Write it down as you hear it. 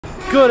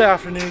Good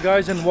afternoon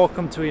guys, and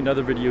welcome to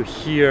another video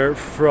here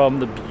from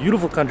the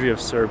beautiful country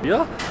of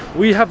Serbia.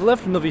 We have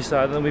left Novi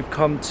Sad and we've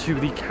come to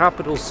the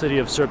capital city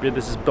of Serbia.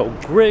 This is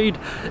Belgrade.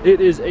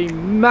 It is a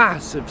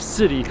massive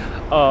city,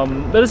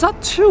 but it's not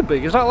too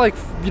big. It's not like,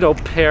 you know,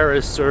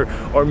 Paris or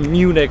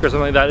Munich or something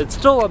like that. It's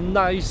still a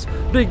nice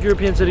big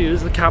European city. It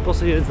is the capital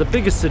city. It's the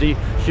biggest city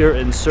here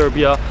in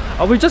Serbia.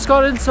 We just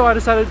got in, so I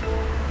decided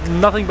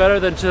nothing better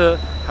than to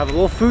have a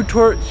little food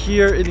tour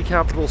here in the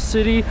capital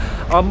city.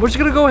 We're just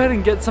gonna go ahead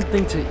and get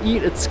something to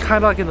eat. It's kind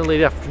of like in the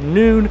late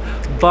afternoon,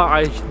 but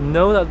I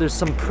know that there's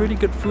some pretty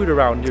good food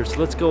around here. So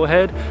let's go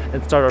ahead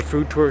and start our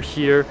food tour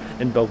here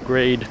in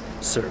Belgrade,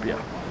 Serbia.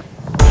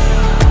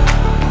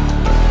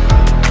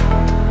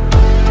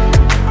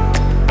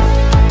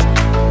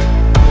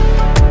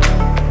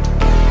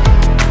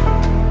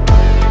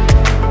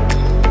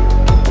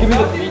 Give me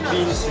the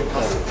bean soup.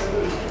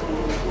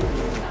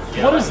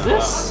 What is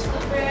this?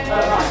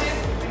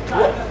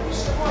 What?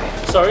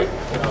 Sorry?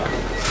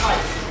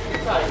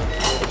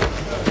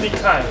 Big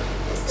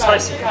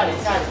spicy.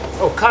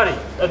 Oh, curry.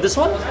 This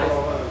one?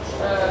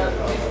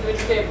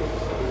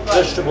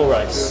 Vegetable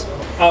rice.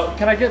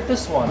 Can I get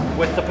this one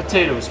with the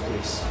potatoes,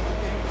 please?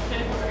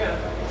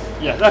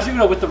 Yeah, actually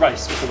no, with the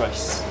rice. Thank you so much.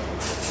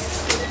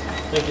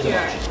 Thank you.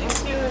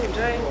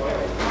 Enjoy.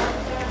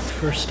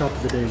 First stop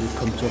of the day, we've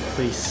come to a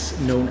place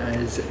known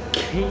as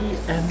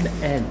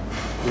KMN.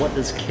 What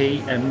does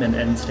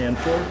KMN stand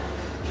for?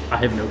 I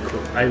have no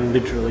clue. I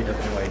literally have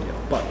no idea.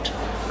 But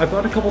I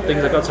brought a couple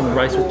things. I got some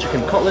rice with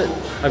chicken cutlet.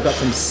 I've got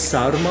some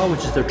sarma,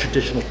 which is their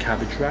traditional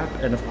cabbage wrap,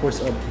 and of course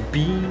a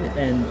bean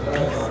and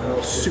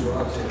beef soup.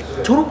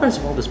 Total price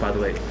of all this, by the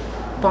way,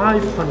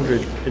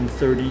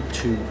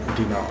 532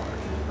 dinar.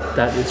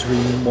 That is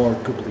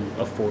remarkably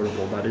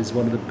affordable. That is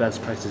one of the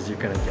best prices you're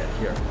gonna get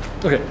here.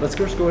 Okay, let's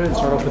first go ahead and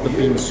start off with the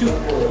bean soup.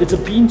 It's a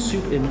bean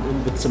soup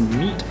with some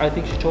meat, I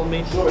think she told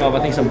me. I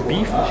think some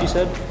beef, she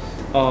said.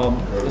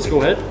 Let's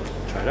go ahead,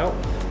 try it out.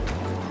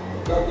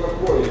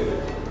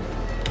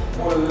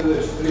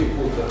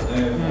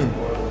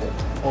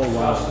 Oh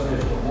wow.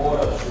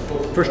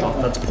 First off,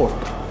 that's pork.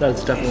 That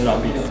is definitely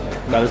not beef.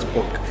 That is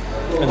pork.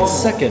 And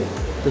second,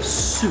 the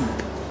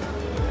soup.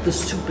 The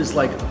soup is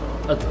like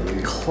a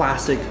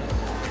classic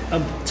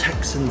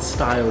Texan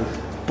style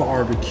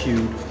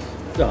barbecued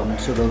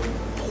sort of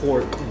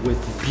pork with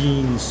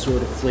beans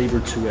sort of flavor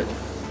to it.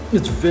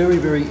 It's very,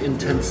 very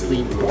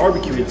intensely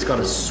barbecued. It's got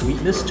a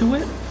sweetness to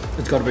it.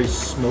 It's got a very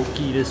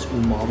smokiness,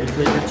 umami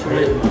flavor to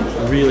it.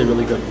 Really,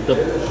 really good.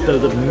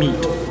 The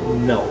meat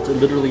melts. It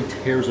literally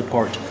tears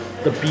apart.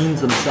 The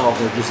beans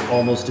themselves are just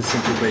almost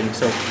disintegrating.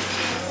 So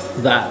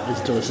that is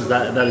delicious.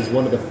 That is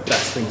one of the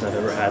best things I've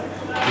ever had.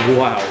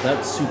 Wow,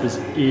 that soup is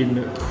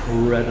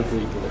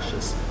incredibly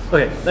delicious.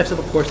 Okay, next up,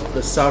 of course,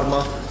 the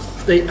sarma.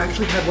 They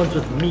actually had ones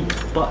with meat,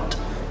 but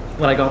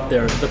when I got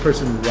there, the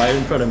person right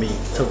in front of me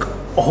took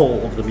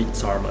all of the meat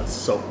sarmas.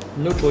 So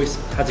no choice,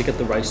 had to get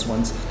the rice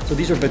ones. So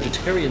these are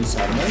vegetarian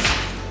sarmas,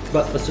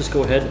 but let's just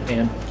go ahead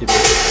and give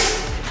it.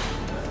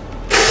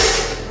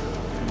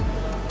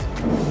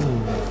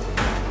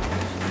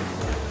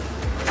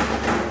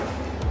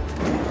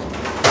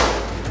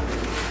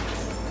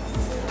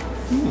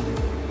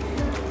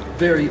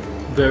 Very,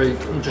 very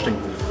interesting.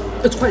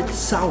 It's quite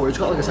sour. It's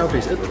got like a sour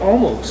taste. It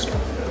almost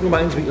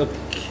reminds me of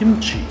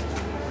kimchi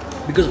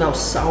because of how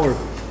sour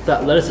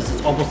that lettuce is.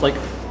 It's almost like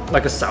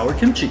a sour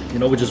kimchi, you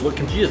know, which is what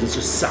kimchi is. It's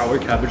just sour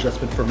cabbage that's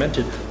been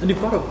fermented. And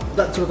you've got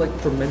that sort of like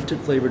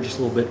fermented flavor just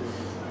a little bit.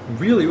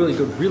 Really, really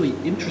good, really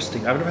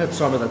interesting. I've never had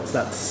sarma that's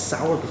that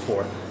sour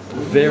before.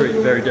 Very,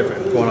 very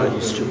different from what I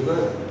used to.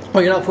 Oh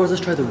yeah, of course,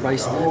 let's try the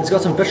rice. It's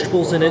got some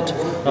vegetables in it,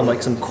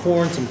 like some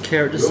corn, some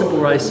carrot, just simple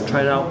rice.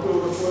 Try it out.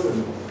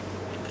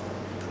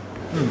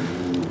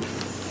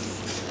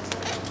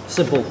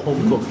 Simple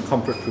home-cooked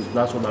comfort food,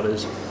 that's what that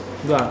is.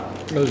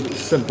 That is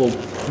simple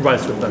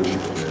rice with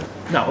vegetables.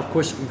 Now, of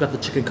course, we've got the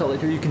chicken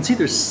cutlet here. You can see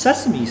there's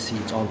sesame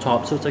seeds on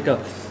top, so it's like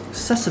a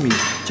sesame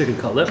chicken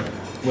cutlet,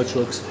 which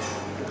looks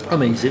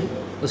amazing.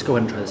 Let's go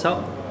ahead and try this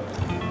out.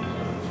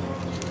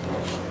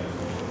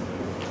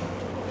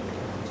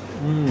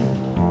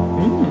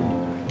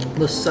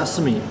 The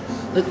sesame,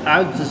 it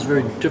adds this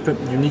very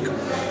different, unique,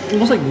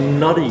 almost like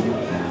nutty,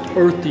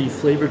 earthy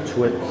flavor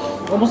to it.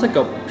 Almost like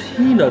a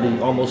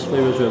peanutty almost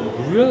flavor to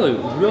it. Really,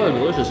 really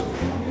delicious.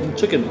 And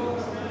chicken,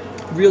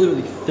 really,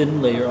 really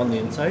thin layer on the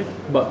inside,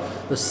 but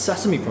the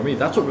sesame for me,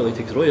 that's what really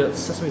takes it away. That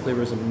sesame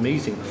flavor is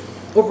amazing.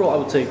 Overall, I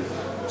would say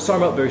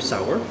sarma very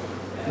sour,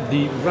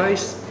 the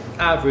rice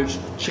average,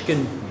 the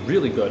chicken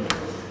really good,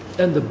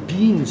 and the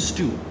bean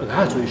stew,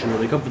 that's what you should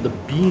really come for. The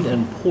bean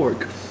and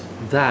pork,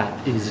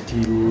 that is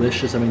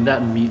delicious. I mean,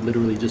 that meat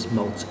literally just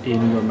melts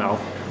in your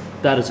mouth.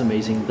 That is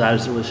amazing. That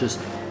is delicious.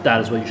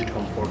 That is what you should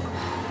come for.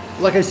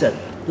 Like I said,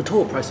 the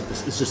total price of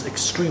this is just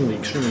extremely,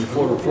 extremely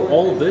affordable. For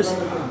all of this,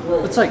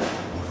 it's like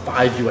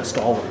 $5 US.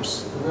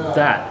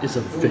 That is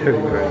a very,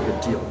 very good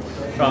deal.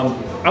 I'm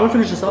gonna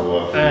finish this up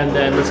and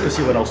then let's go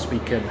see what else we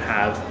can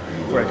have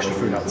for extra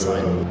food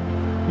outside.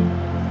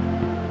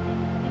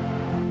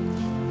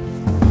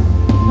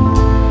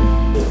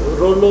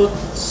 Rollo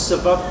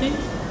cevapi?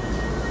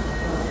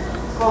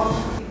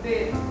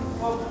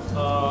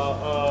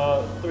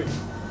 3.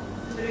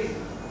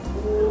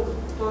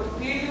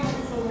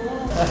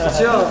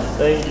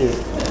 Thank you.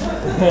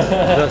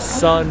 The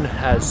sun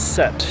has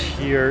set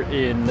here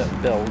in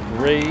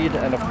Belgrade,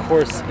 and of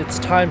course it's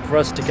time for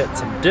us to get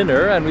some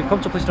dinner, and we've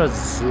come to a place known as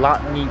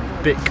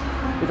CEVAPCICI.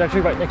 It's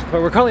actually right next to the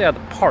park. We're currently at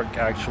the park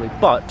actually,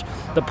 but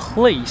the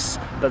place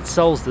that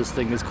sells this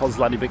thing is called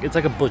CEVAPCICI. It's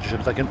like a butcher shop.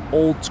 It's like an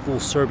old school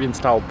Serbian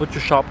style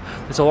butcher shop.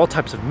 They sell all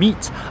types of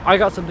meats. I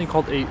got something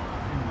called a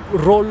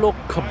rollo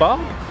kebab,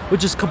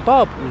 which is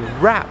kebab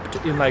wrapped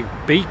in like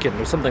bacon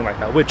or something like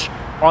that, which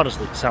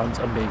honestly sounds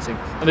amazing.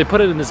 And they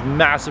put it in this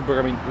massive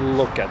burger. I mean,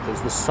 look at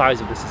this. The size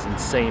of this is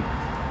insane.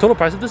 Total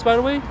price of this, by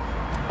the way,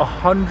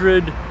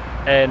 190.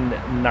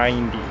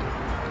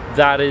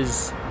 That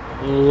is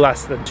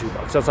less than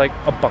 $2. That's like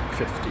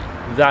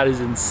 $1.50. That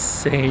is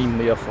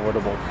insanely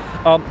affordable.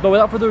 But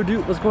without further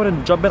ado, let's go ahead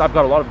and jump in. I've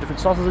got a lot of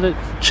different sauces in it.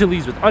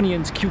 Chilies with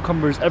onions,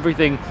 cucumbers,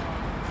 everything.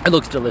 It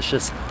looks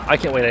delicious. I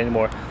can't wait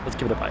anymore. Let's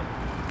give it a bite.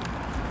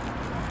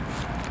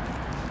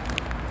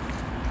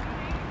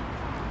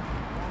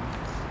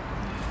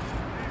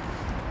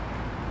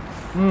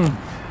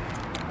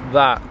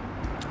 That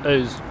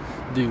is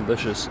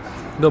delicious.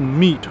 The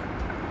meat,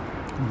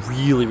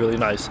 really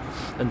nice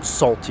and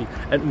salty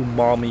and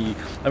umami.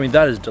 I mean,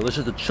 that is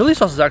delicious. The chili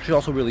sauce is actually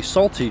also really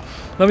salty.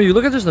 I mean, you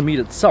look at just the meat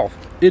itself,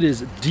 it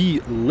is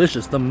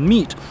delicious. The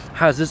meat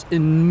has this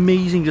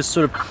amazing, just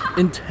sort of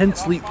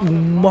intensely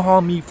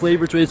umami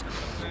flavor to it.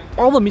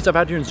 All the meats I've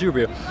had here in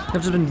Serbia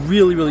have just been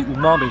really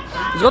umami.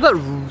 It's got that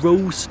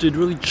roasted,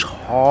 really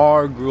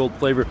char-grilled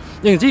flavor.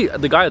 You can see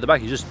the guy at the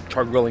back, he's just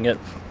char-grilling it.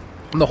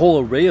 And the whole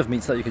array of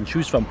meats that you can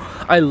choose from.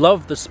 I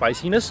love the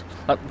spiciness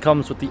that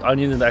comes with the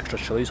onion and the extra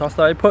chili sauce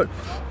that I put,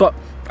 but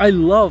I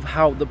love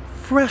how the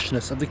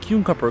freshness of the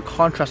cucumber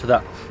contrasts to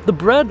that. The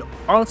bread,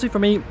 honestly for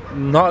me,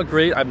 not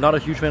great. I'm not a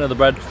huge fan of the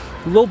bread.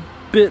 A little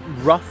bit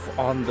rough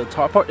on the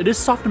top part. It is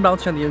soft and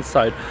bouncy on the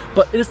inside,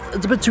 but it's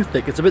a bit too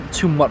thick. It's a bit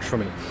too much for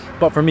me.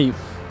 But for me,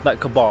 that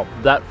kebab,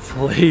 that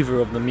flavor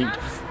of the meat,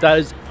 that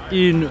is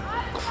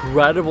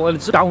incredible, and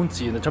it's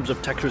bouncy in the terms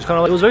of texture. It's kind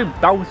of like, it was very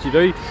bouncy,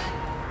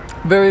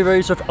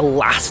 very sort of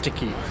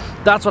elasticy.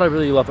 That's what I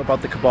really love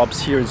about the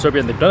kebabs here in Serbia,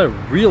 and they've done a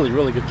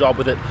really good job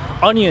with it.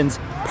 Onions,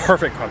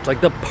 perfect crunch,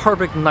 like the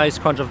perfect nice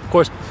crunch. Of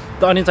course,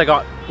 the onions I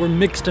got were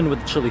mixed in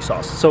with chili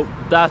sauce, so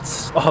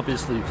that's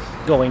obviously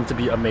going to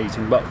be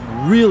amazing, but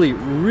really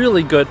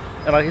good.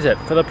 And like I said,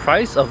 for the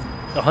price of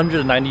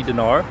 190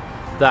 dinar,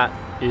 that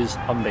is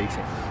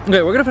amazing.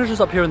 Okay, we're gonna finish this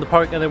up here in the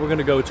park, and then we're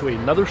gonna go to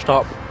another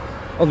stop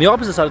on the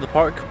opposite side of the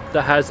park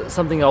that has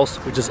something else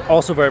which is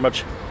also very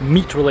much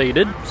meat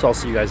related, so I'll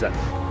see you guys then.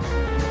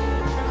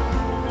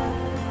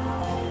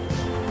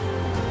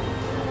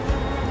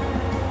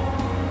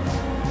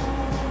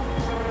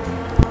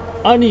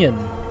 Onion.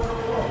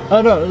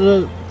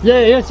 No,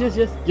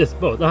 yes,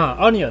 both.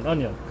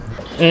 Onion.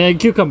 And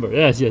cucumber.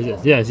 Yes.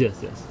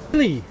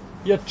 Chili.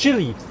 Yeah,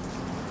 chili.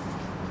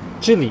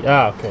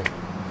 Okay.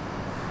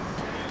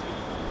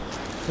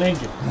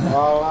 Thank you.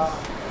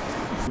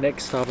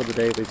 Next stop of the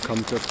day, we've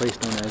come to a place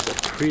known as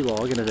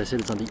TRILECE, and as I said,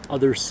 it's on the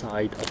other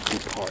side of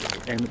the park.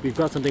 And we've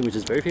got something which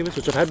is very famous,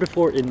 which I've had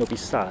before in Novi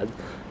Sad,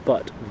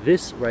 but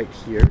this right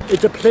here,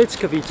 it's a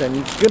PLJESKAVICA, and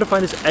you're gonna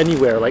find this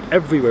anywhere, like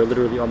everywhere,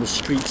 literally on the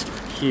streets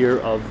here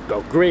of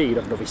Belgrade,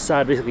 of Novi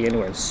Sad, basically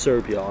anywhere in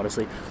Serbia,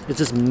 honestly. It's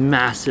this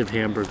massive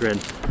hamburger, and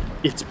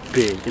it's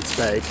big, it's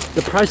big.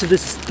 The price of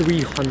this is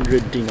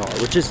 300 dinar,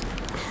 which is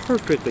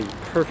perfectly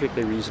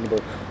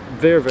reasonable.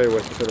 Very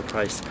worth it for the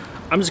price.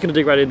 I'm just gonna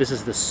dig right in. This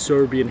is the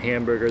Serbian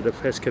hamburger, the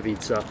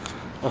PLJESKAVICA.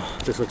 Oh,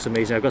 this looks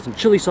amazing. I've got some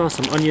chili sauce,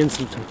 some onions,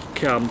 some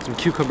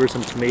cucumbers,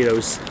 some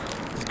tomatoes.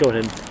 Let's go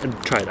ahead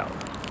and try it out.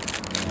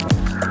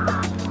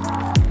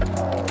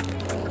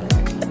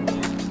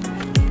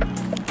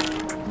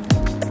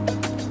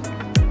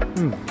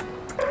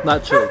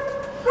 That chili,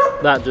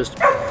 that just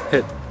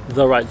hit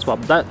the right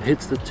spot. That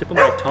hits the tip of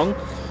my tongue.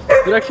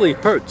 It actually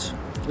hurts.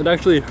 It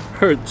actually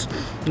hurts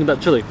in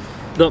that chili.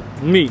 The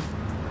meat,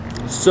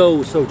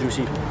 so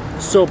juicy,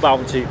 so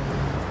bouncy,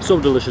 so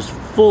delicious,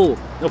 full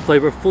of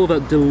flavor, full of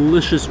that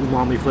delicious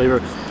umami flavor.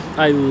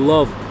 I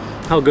love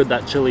how good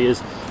that chili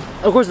is.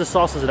 Of course, the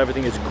sauces and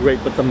everything is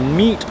great, but the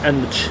meat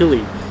and the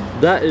chili,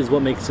 that is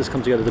what makes this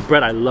come together. The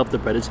bread, I love the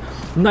bread. It's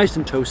nice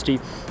and toasty.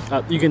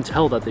 You can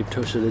tell that they've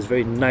toasted it. It's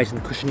very nice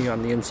and cushiony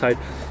on the inside,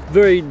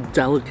 very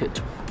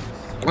delicate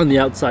on the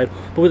outside.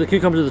 But with the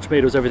cucumbers and the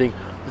tomatoes, everything,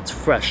 it's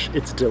fresh,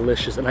 it's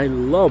delicious. And I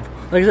love,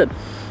 like I said,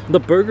 the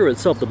burger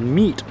itself, the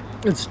meat,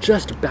 it's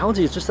just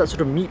bouncy. It's just that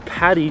sort of meat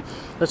patty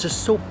that's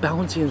just so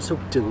bouncy and so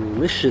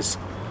delicious.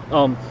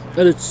 And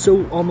it's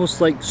so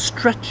almost like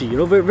stretchy, you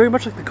know, very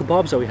much like the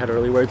kebabs that we had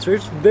earlier, where it's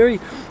very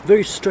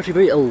stretchy,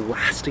 very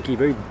elasticy,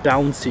 very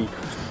bouncy.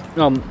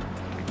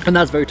 And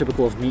that's very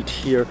typical of meat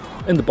here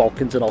in the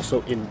Balkans and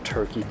also in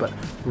Turkey, but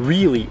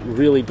really,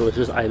 really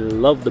delicious. I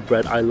love the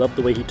bread. I love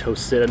the way he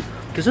toasts it. And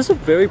this is a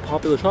very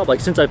popular shop. Like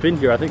since I've been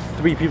here, I think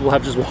 3 people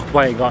have just walked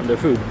by and gotten their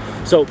food.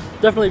 So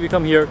definitely if you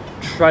come here,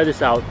 try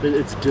this out.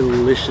 It's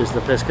delicious, the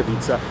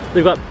Pleskavica.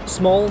 They've got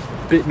small,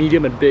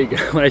 medium, and big.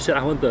 When I said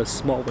I want the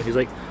small one, he's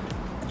like,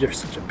 you're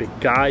such a big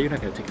guy, you're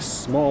not gonna take a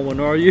small one,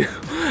 are you?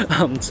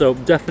 So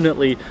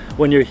definitely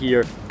when you're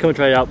here, come and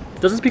try it out.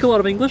 Doesn't speak a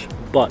lot of English,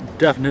 but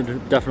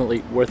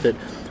definitely worth it.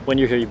 When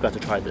you're here, you've got to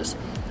try this.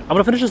 I'm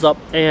gonna finish this up,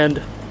 and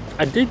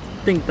I did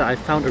think that I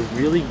found a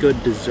really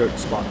good dessert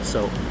spot,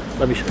 so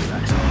let me show you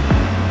guys.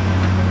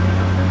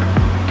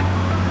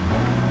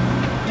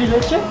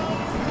 TRILECE?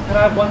 Can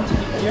I have one to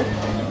eat here?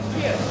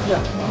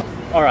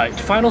 Yeah. Alright,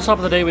 final stop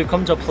of the day. We've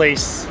come to a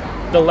place.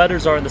 The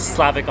letters are in the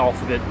Slavic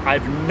alphabet. I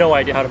have no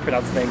idea how to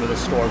pronounce the name of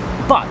this store,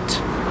 but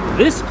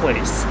this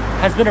place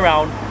has been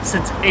around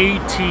since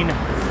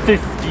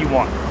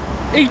 1851.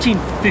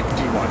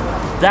 1851.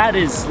 That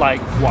is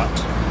like what?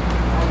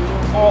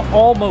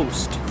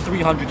 Almost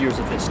 300 years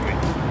of history.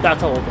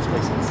 That's how old this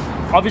place is.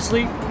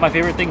 Obviously, my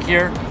favorite thing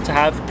here to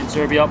have in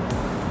Serbia,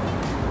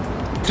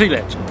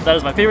 TRILECE. That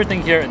is my favorite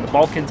thing here in the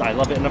Balkans. I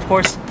love it. And of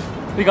course,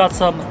 we got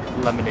some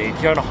lemonade.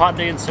 Here on a hot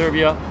day in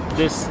Serbia,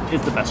 this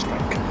is the best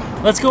drink.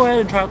 Let's go ahead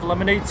and try out the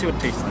lemonade, see what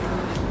it tastes like.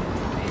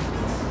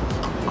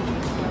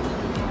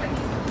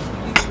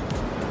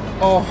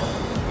 Oh,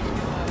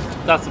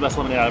 that's the best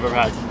lemonade I've ever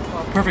had.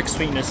 Perfect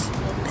sweetness,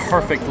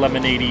 perfect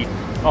lemonade-y.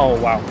 Oh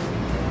wow,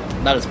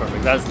 that is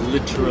perfect. That is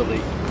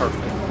literally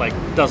perfect. Like,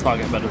 does not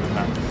get better than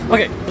that.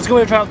 Okay, let's go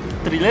ahead and try out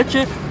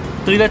TRILECE.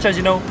 TRILECE, as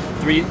you know,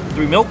 three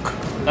milk.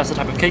 That's the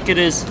type of cake it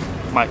is.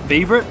 My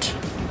favorite.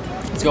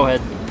 Let's go ahead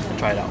and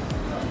try it out.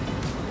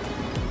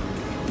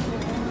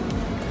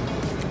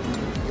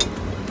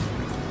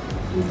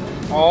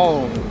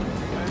 Oh,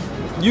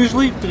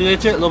 usually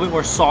TRILECE a little bit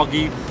more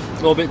soggy, a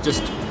little bit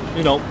just,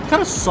 you know,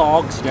 kind of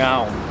sogs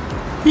down.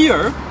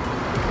 Here,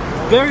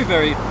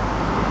 very,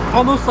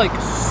 almost like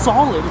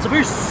solid. It's a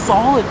very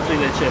solid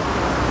TRILECE.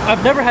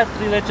 I've never had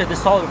TRILECE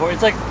this solid before.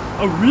 It's like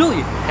a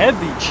really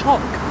heavy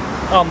chunk.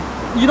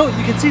 You know,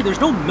 you can see there's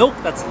no milk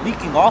that's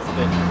leaking off of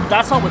it.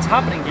 That's not what's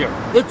happening here.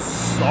 It's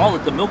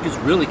solid. The milk is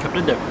really kept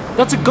in there.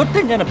 That's a good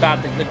thing and a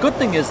bad thing. The good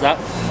thing is that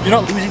you're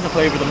not losing the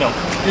flavor of the milk.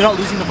 You're not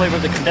losing the flavor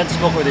of the condensed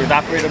milk or the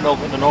evaporated milk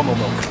or the normal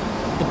milk.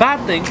 The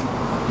bad thing,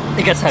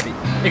 it gets heavy.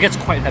 It gets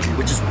quite heavy,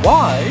 which is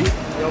why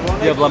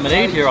you have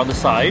lemonade here on the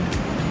side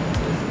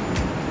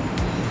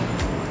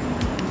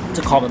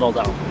to calm it all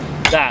down.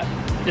 That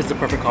is the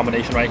perfect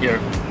combination right here.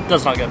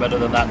 Does not get better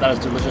than that. That is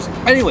delicious.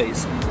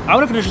 Anyways, I'm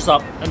gonna finish this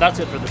up, and that's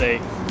it for the day.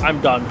 I'm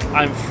done.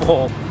 I'm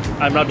full.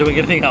 I'm not doing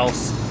anything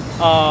else.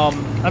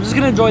 I'm just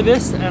gonna enjoy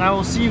this, and I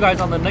will see you guys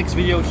on the next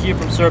video here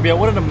from Serbia.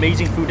 What an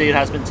amazing food day it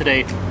has been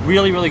today.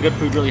 Really, really good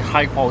food, really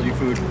high quality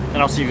food, and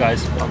I'll see you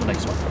guys on the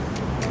next one.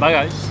 Bye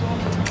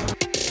guys.